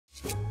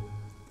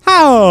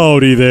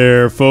Howdy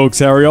there, folks.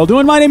 How are y'all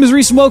doing? My name is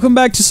Rees, and welcome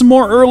back to some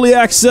more early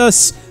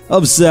access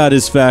of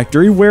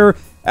Satisfactory, where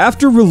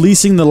after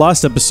releasing the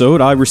last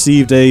episode, I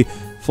received a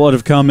flood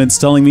of comments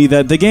telling me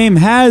that the game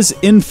has,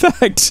 in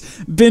fact,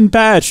 been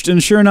patched.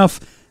 And sure enough,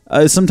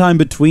 sometime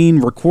between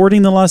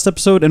recording the last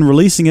episode and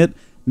releasing it,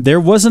 there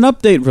was an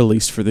update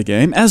released for the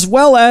game, as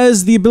well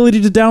as the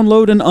ability to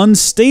download an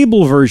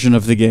unstable version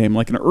of the game,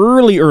 like an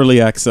early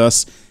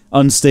access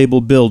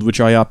unstable build, which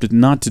I opted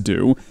not to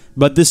do.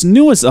 But this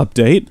newest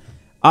update,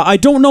 I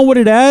don't know what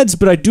it adds,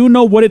 but I do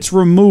know what it's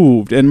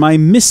removed, and my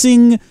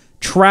missing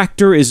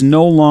tractor is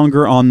no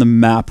longer on the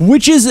map,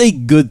 which is a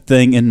good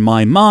thing in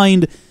my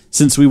mind,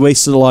 since we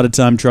wasted a lot of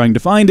time trying to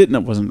find it, and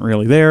it wasn't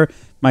really there.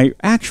 My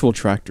actual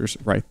tractor's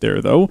right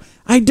there, though.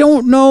 I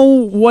don't know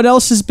what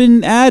else has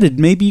been added.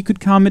 Maybe you could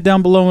comment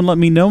down below and let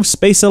me know.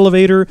 Space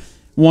Elevator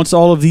wants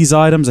all of these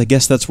items. I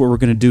guess that's what we're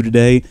going to do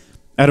today.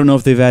 I don't know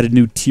if they've added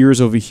new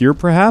tiers over here,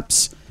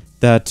 perhaps,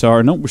 that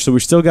are... No, so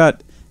we've still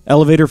got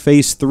Elevator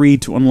Phase 3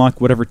 to unlock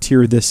whatever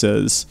tier this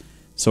is.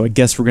 So I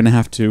guess we're going to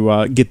have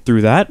to get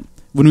through that.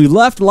 When we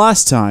left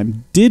last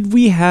time, did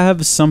we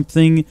have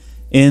something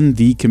in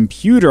the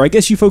computer? I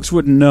guess you folks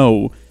wouldn't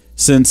know,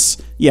 since,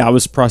 yeah, I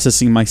was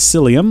processing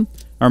mycelium,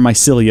 or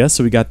mycelia,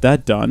 so we got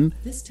that done.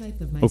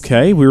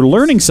 Okay, we're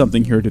learning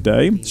something here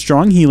today.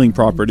 Strong healing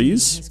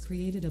properties. Has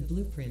created a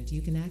blueprint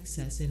you can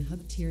access in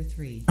Hub Tier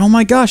 3. Oh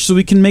my gosh, so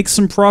we can make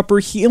some proper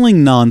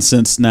healing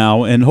nonsense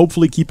now, and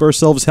hopefully keep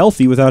ourselves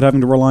healthy without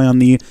having to rely on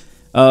the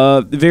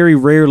very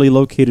rarely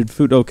located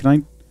food. Oh,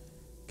 can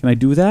I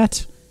do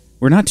that?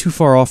 We're not too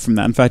far off from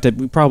that. In fact,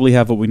 we probably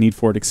have what we need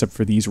for it, except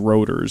for these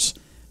rotors.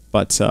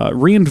 But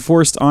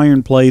reinforced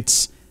iron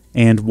plates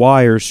and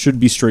wires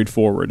should be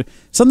straightforward.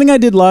 Something I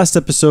did last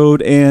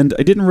episode, and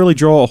I didn't really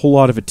draw a whole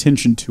lot of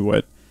attention to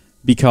it,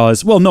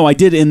 because, well, no, I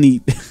did in the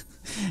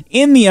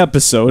in the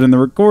episode, in the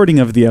recording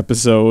of the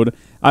episode,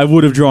 I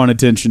would have drawn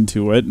attention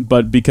to it,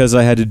 but because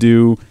I had to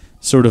do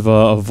sort of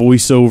a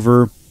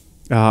voiceover,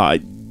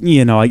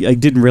 you know, I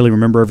didn't really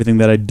remember everything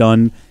that I'd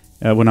done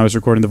when I was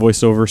recording the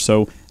voiceover,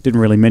 so didn't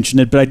really mention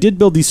it. But I did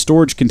build these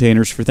storage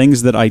containers for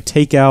things that I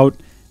take out,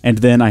 and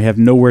then I have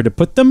nowhere to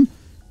put them.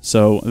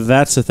 So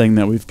that's the thing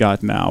that we've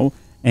got now.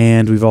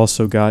 And we've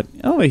also got,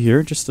 over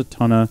here, just a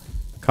ton of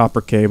copper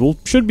cable.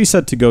 Should be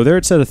set to go there.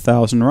 It's at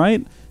 1,000,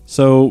 right?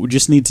 So we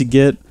just need to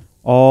get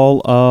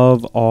all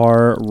of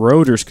our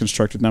rotors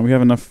constructed. Now we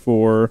have enough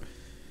for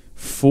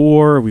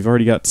 4. We've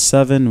already got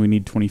 7. We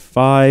need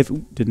 25.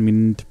 Ooh, didn't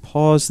mean to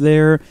pause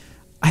there.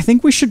 I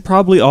think we should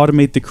probably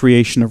automate the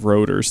creation of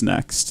rotors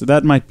next.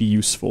 That might be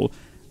useful.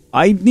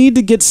 I need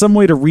to get some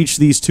way to reach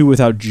these two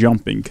without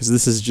jumping, because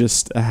this is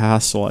just a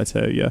hassle, I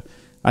tell you.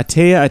 I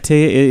tell you,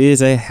 it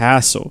is a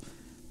hassle.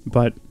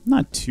 But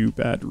not too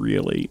bad,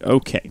 really.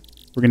 Okay,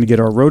 we're going to get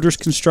our rotors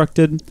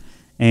constructed,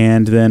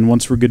 and then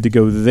once we're good to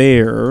go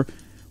there,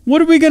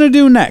 what are we going to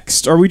do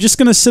next? Are we just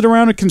going to sit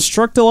around and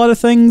construct a lot of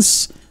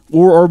things,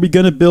 or are we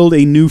going to build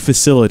a new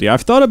facility?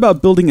 I've thought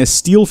about building a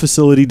steel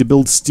facility to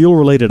build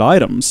steel-related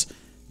items.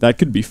 That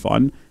could be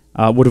fun.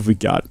 What have we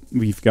got?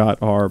 We've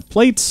got our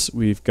plates,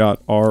 we've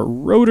got our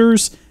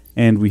rotors,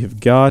 and we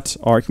have got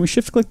our... Can we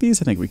shift-click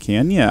these? I think we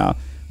can, yeah.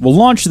 We'll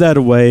launch that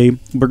away.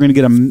 We're going to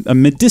get a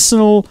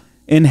medicinal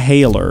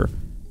inhaler.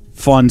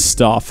 Fun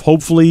stuff.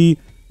 Hopefully,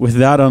 with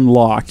that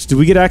unlocked. Do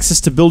we get access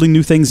to building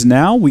new things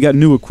now? We got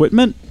new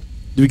equipment?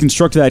 Do we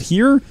construct that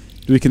here?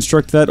 Do we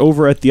construct that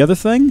over at the other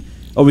thing?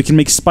 Oh, we can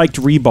make spiked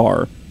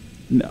rebar.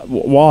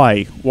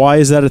 Why? Why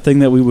is that a thing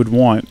that we would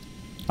want?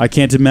 I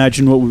can't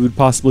imagine what we would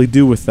possibly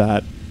do with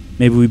that.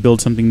 Maybe we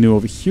build something new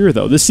over here,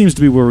 though. This seems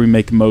to be where we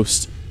make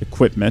most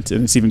equipment,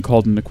 and it's even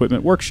called an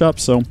equipment workshop,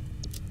 so...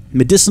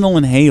 Medicinal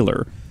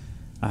inhaler.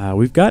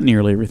 We've got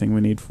nearly everything we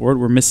need for it.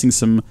 We're missing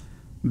some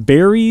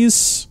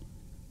berries,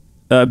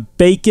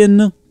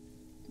 bacon,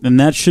 and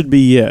that should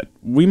be it.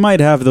 We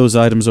might have those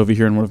items over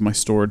here in one of my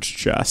storage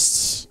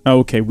chests.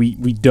 Okay,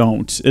 we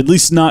don't. At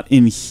least not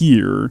in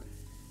here.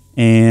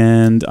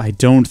 And I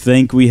don't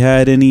think we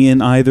had any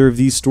in either of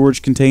these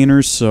storage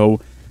containers, so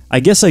I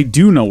guess I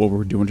do know what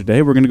we're doing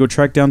today. We're going to go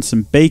track down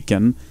some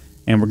bacon,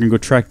 and we're going to go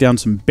track down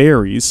some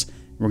berries.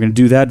 We're going to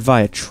do that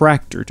via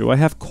tractor. Do I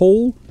have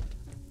coal?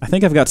 I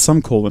think I've got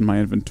some coal in my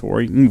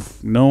inventory.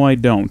 Oof, no, I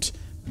don't.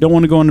 Don't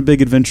want to go on a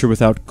big adventure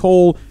without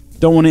coal.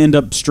 Don't want to end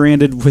up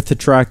stranded with the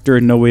tractor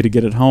and no way to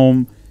get it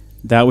home.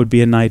 That would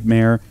be a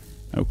nightmare.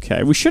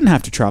 Okay, we shouldn't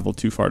have to travel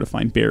too far to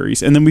find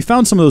berries. And then we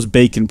found some of those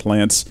bacon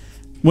plants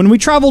when we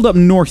traveled up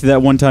north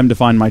that one time to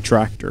find my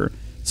tractor.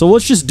 So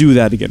let's just do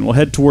that again. We'll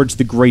head towards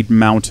the Great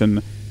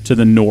Mountain to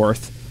the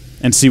north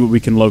and see what we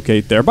can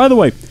locate there. By the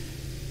way,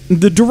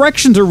 the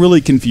directions are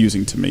really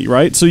confusing to me,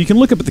 right? So you can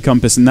look up at the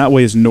compass and that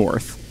way is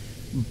north.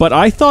 But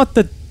I thought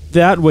that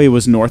that way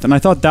was north, and I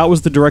thought that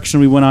was the direction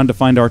we went on to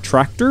find our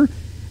tractor.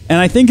 And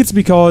I think it's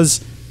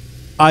because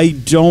I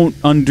don't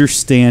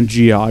understand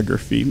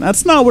geography.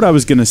 That's not what I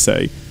was going to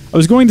say. I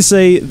was going to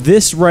say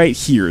this right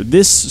here,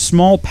 this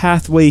small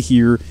pathway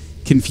here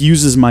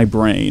confuses my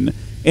brain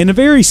in a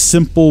very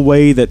simple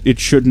way that it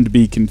shouldn't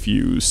be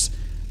confused.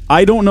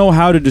 I don't know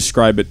how to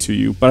describe it to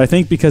you, but I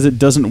think because it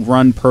doesn't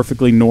run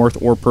perfectly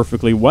north or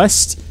perfectly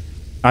west,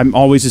 I'm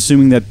always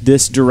assuming that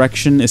this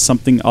direction is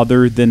something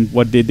other than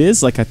what it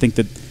is. Like, I think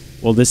that,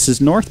 well, this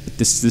is north, but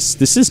this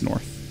is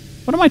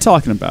north. What am I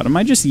talking about? Am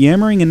I just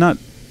yammering and not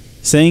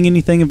saying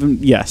anything of him?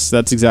 Yes,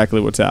 that's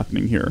exactly what's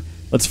happening here.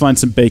 Let's find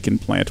some bacon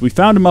plant. We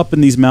found him up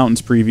in these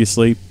mountains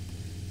previously,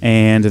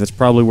 and that's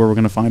probably where we're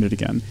going to find it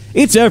again.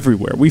 It's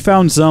everywhere. We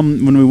found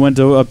some when we went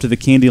up to the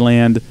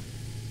Candyland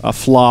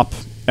flop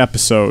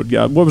episode.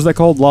 What was that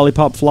called?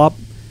 Lollipop Flop?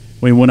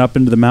 When we went up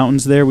into the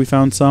mountains there, we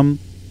found some.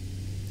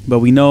 But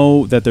we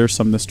know that there's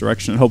some this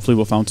direction, and hopefully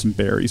we'll find some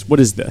berries. What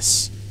is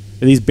this?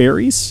 Are these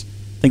berries?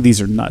 I think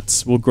these are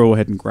nuts. We'll go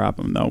ahead and grab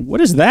them, though.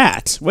 What is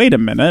that? Wait a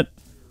minute.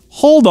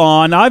 Hold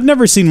on. I've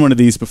never seen one of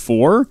these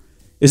before.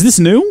 Is this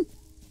new?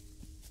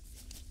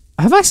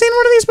 Have I seen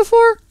one of these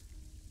before?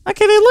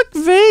 Okay, they look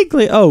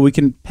vaguely... Oh, we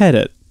can pet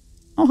it.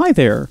 Oh, hi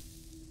there.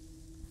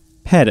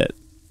 Pet it.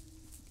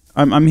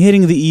 I'm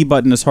hitting the E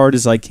button as hard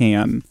as I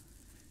can.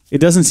 It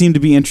doesn't seem to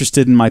be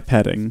interested in my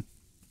petting.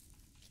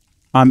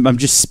 I'm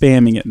just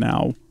spamming it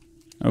now.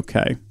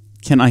 Okay.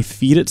 Can I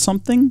feed it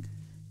something?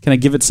 Can I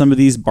give it some of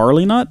these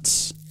barley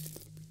nuts?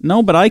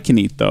 No, but I can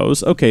eat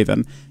those. Okay,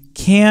 then.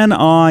 Can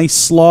I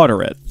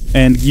slaughter it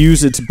and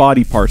use its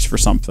body parts for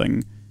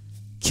something?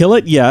 Kill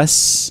it,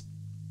 yes.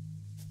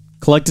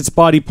 Collect its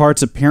body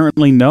parts,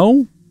 apparently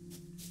no?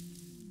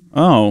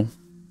 Oh.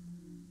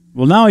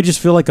 Well, now I just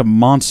feel like a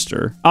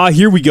monster. Ah,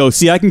 here we go.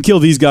 See, I can kill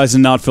these guys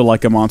and not feel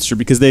like a monster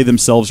because they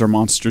themselves are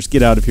monsters.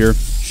 Get out of here.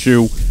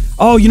 Shoo.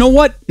 Oh, you know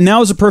what?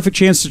 Now is a perfect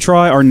chance to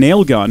try our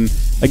nail gun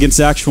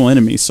against actual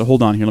enemies. So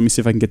hold on here. Let me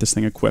see if I can get this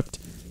thing equipped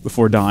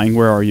before dying.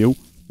 Where are you?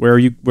 Where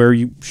are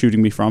you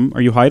shooting me from?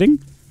 Are you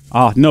hiding?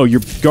 Ah, no.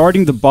 You're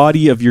guarding the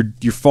body of your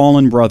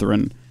fallen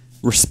brethren.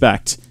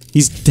 Respect.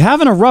 He's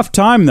having a rough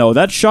time, though.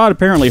 That shot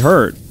apparently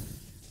hurt.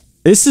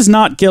 This is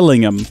not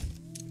killing him.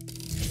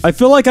 I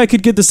feel like I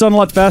could get this done a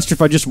lot faster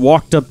if I just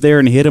walked up there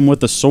and hit him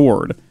with a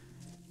sword.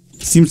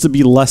 Seems to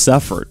be less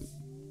effort.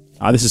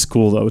 Ah, this is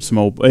cool, though. It's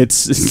mobile.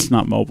 It's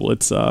not mobile.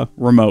 It's,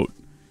 remote.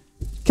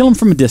 Kill him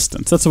from a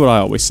distance. That's what I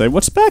always say.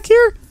 What's back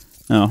here?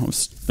 Oh, I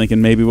was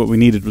thinking maybe what we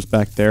needed was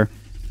back there.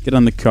 Get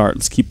on the cart.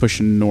 Let's keep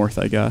pushing north,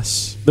 I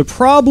guess. The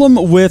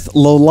problem with the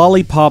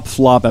Lollipop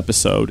Flop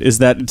episode is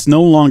that it's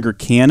no longer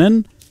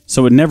canon,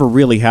 so it never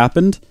really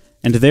happened,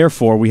 and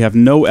therefore we have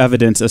no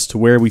evidence as to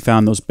where we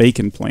found those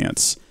bacon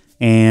plants.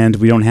 And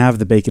we don't have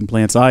the bacon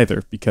plants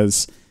either,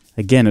 because,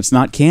 again, it's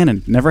not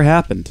canon. Never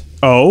happened.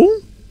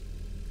 Oh?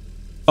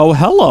 Oh,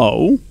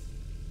 hello.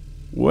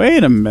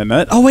 Wait a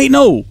minute. Oh, wait,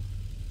 no!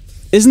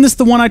 Isn't this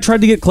the one I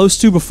tried to get close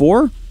to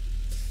before?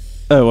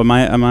 Oh, am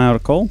I out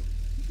of coal?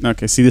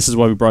 Okay, see, this is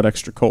why we brought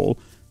extra coal.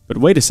 But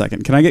wait a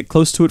second. Can I get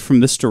close to it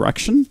from this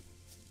direction?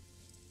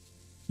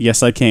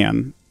 Yes, I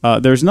can.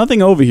 There's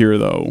nothing over here,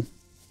 though.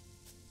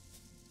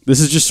 This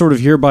is just sort of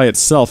here by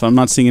itself. I'm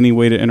not seeing any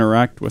way to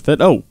interact with it.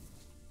 Oh!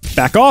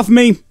 Back off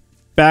me!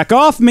 Back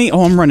off me!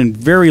 Oh, I'm running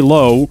very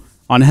low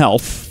on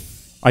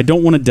health. I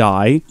don't want to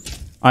die.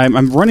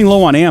 I'm running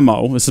low on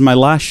ammo. This is my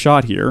last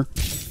shot here.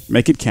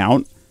 Make it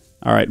count.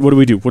 Alright, what do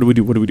we do? What do we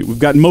do? What do we do? We've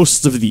got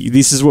most of the...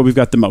 This is what we've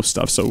got the most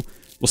of, so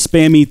we'll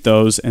spam eat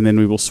those, and then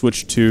we will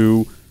switch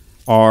to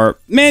our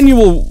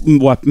manual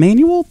weapon.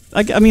 Manual?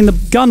 I mean, the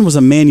gun was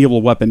a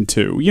manual weapon,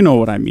 too. You know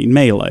what I mean.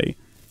 Melee.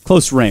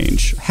 Close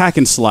range. Hack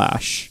and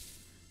slash.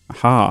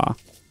 Aha.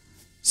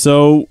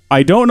 So,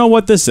 I don't know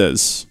what this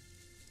is.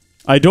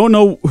 I don't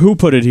know who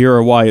put it here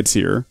or why it's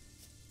here.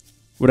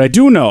 What I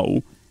do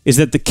know is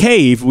that the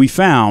cave we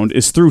found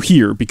is through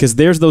here, because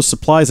there's those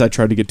supplies I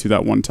tried to get to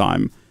that one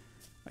time.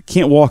 I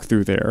can't walk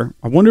through there.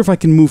 I wonder if I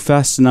can move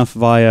fast enough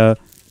via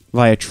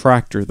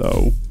tractor,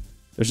 though.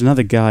 There's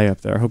another guy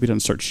up there. I hope he doesn't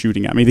start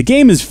shooting at me. The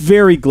game is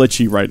very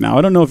glitchy right now.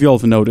 I don't know if y'all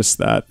have noticed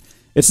that.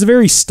 It's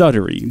very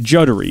stuttery,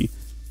 juddery.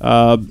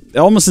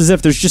 Almost as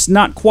if there's just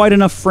not quite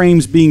enough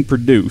frames being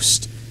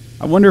produced.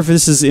 I wonder if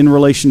this is in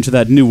relation to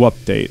that new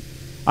update.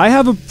 I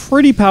have a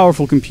pretty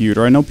powerful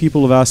computer. I know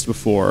people have asked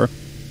before.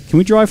 Can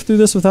we drive through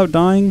this without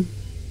dying?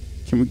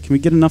 Can we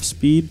get enough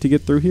speed to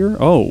get through here?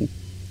 Oh.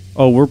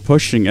 Oh, we're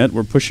pushing it.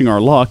 We're pushing our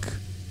luck.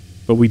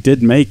 But we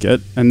did make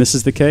it. And this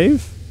is the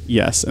cave?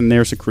 Yes, and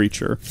there's a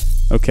creature.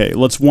 Okay,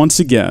 let's once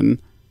again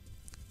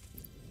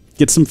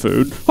get some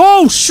food.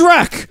 Oh,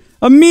 Shrek!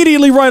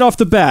 Immediately right off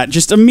the bat.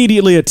 Just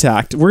immediately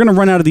attacked. We're gonna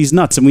run out of these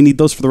nuts, and we need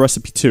those for the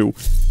recipe too.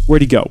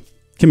 Where'd he go?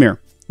 Come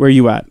here. Where are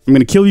you at? I'm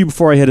gonna kill you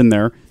before I hit in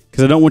there,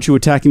 because I don't want you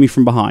attacking me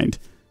from behind.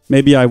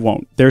 Maybe I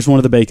won't. There's one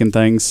of the bacon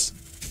things.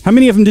 How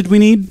many of them did we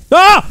need?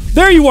 Ah!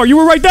 There you are! You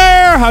were right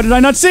there! How did I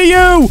not see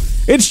you?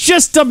 It's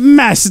just a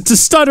mess. It's a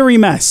stuttery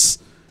mess.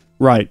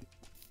 Right.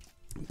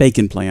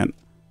 Bacon plant.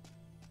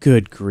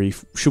 Good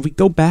grief. Should we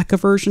go back a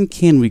version?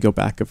 Can we go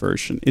back a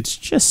version? It's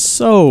just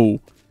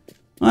so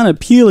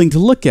unappealing to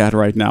look at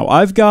right now.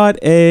 I've got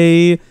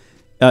a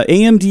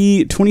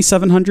AMD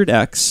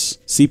 2700X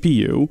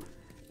CPU,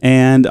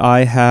 and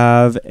I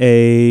have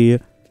a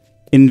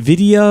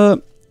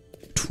NVIDIA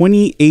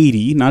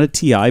 2080, not a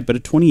TI, but a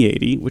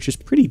 2080, which is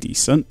pretty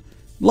decent.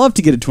 Love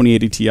to get a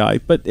 2080 Ti,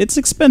 but it's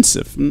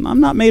expensive. I'm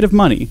not made of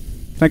money.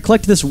 Can I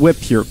collect this whip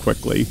here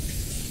quickly?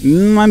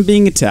 I'm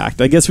being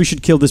attacked. I guess we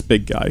should kill this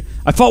big guy.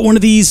 I fought one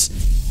of these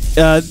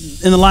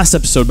in the last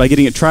episode by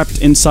getting it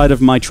trapped inside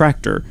of my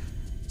tractor.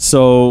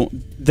 So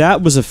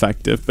that was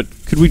effective, but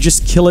could we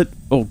just kill it?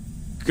 Oh,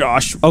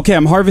 gosh. Okay,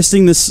 I'm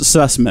harvesting this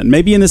specimen.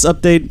 Maybe in this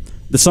update,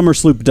 the summer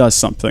sloop does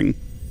something.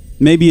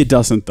 Maybe it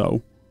doesn't,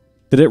 though.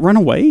 Did it run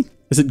away?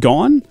 Is it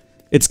gone?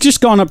 It's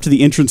just gone up to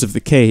the entrance of the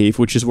cave,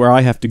 which is where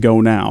I have to go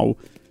now.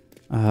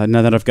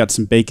 Now that I've got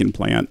some bacon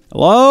plant.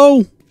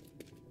 Hello?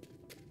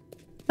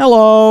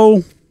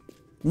 Hello?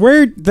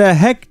 Where the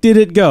heck did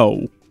it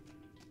go?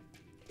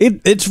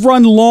 It's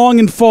run long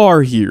and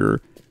far here.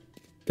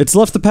 It's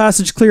left the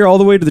passage clear all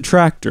the way to the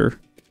tractor.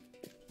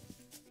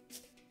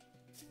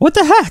 What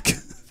the heck?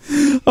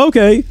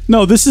 Okay,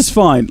 no, this is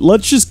fine.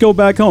 Let's just go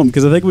back home,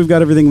 because I think we've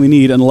got everything we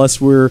need,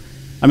 unless we're...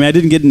 I mean, I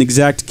didn't get an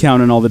exact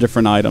count on all the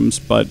different items,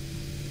 but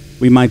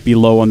we might be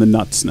low on the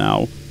nuts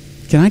now.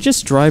 Can I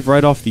just drive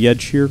right off the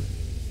edge here?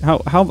 How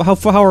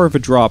far of a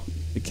drop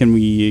can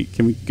we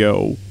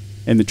go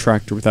in the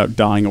tractor without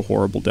dying a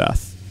horrible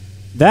death?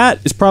 That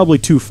is probably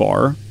too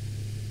far.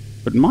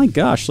 But my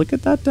gosh, look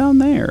at that down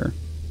there.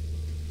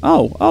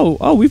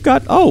 Oh, we've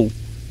got... Oh,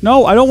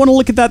 no, I don't want to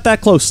look at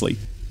that closely.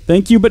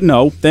 Thank you, but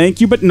no.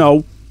 Thank you, but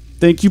no.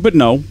 Thank you, but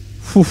no.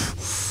 Whew.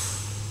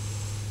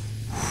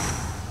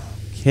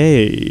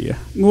 Okay.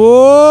 Whoa,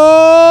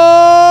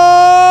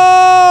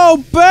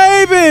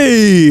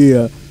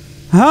 baby!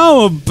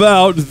 How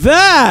about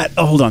that?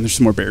 Oh, hold on, there's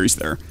some more berries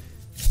there.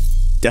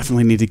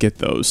 Definitely need to get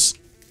those.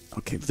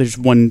 Okay, there's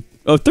one...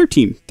 Oh,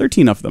 13.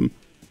 13 of them.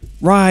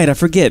 Right, I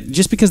forget.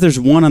 Just because there's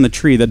one on the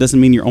tree, that doesn't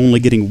mean you're only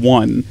getting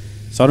one.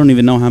 So I don't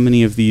even know how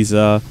many of these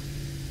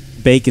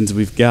bacons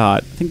we've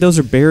got. I think those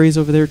are berries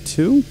over there,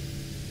 too?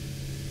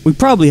 We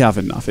probably have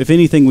enough. If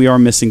anything, we are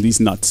missing these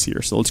nuts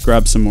here, so let's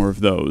grab some more of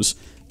those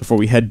before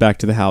we head back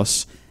to the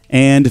house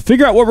and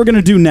figure out what we're going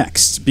to do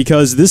next,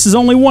 because this is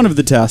only one of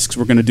the tasks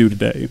we're going to do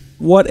today.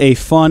 What a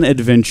fun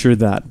adventure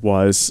that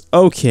was.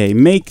 Okay,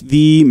 make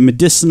the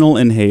medicinal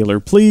inhaler,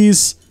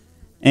 please.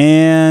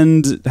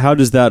 And how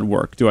does that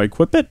work? Do I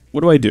equip it?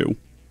 What do I do?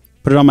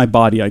 Put it on my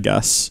body, I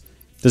guess.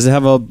 Does it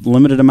have a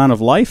limited amount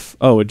of life?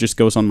 Oh, it just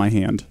goes on my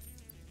hand.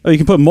 Oh, you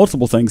can put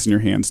multiple things in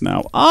your hands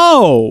now.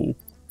 Oh!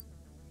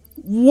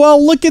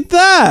 Well, look at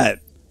that!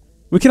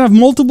 We can have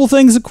multiple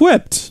things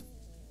equipped.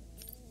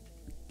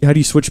 How do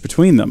you switch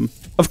between them?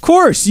 Of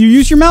course! You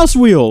use your mouse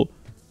wheel!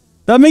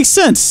 That makes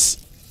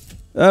sense!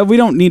 We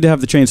don't need to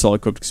have the chainsaw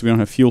equipped because we don't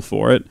have fuel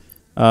for it.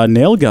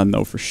 Nail gun,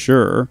 though, for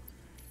sure.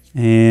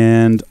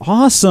 And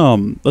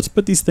awesome! Let's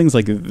put these things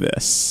like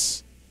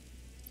this.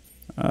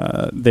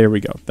 There we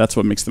go. That's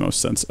what makes the most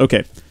sense.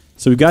 Okay,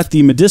 so we've got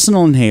the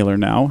medicinal inhaler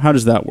now. How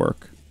does that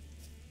work?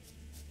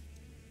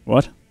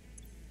 What?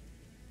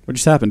 What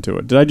just happened to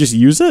it? Did I just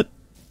use it?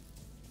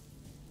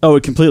 Oh,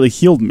 it completely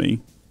healed me.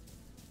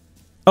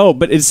 Oh,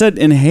 but it said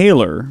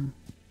inhaler.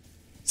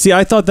 See,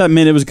 I thought that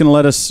meant it was going to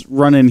let us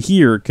run in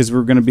here because we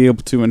were going to be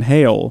able to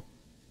inhale.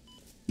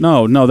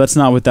 No, that's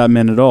not what that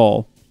meant at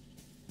all.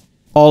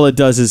 All it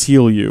does is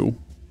heal you.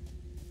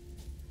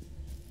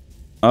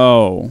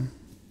 Oh.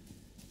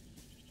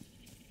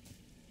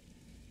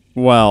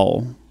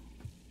 Well.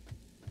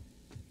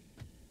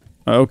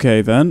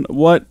 Okay, then.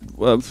 What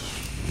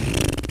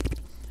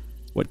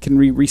can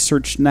we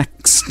research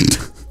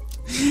next?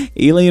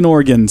 Alien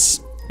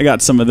organs. I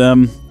got some of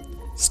them.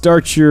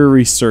 Start your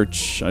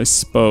research, I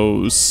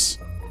suppose.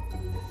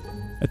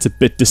 That's a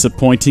bit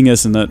disappointing,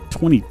 isn't it?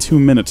 22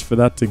 minutes for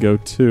that to go,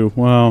 too.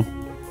 Wow.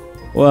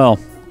 Well,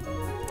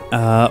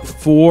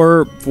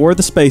 for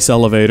the space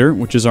elevator,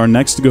 which is our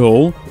next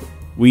goal,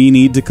 we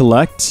need to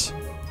collect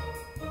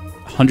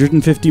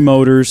 150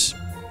 motors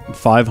and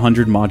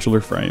 500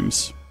 modular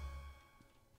frames.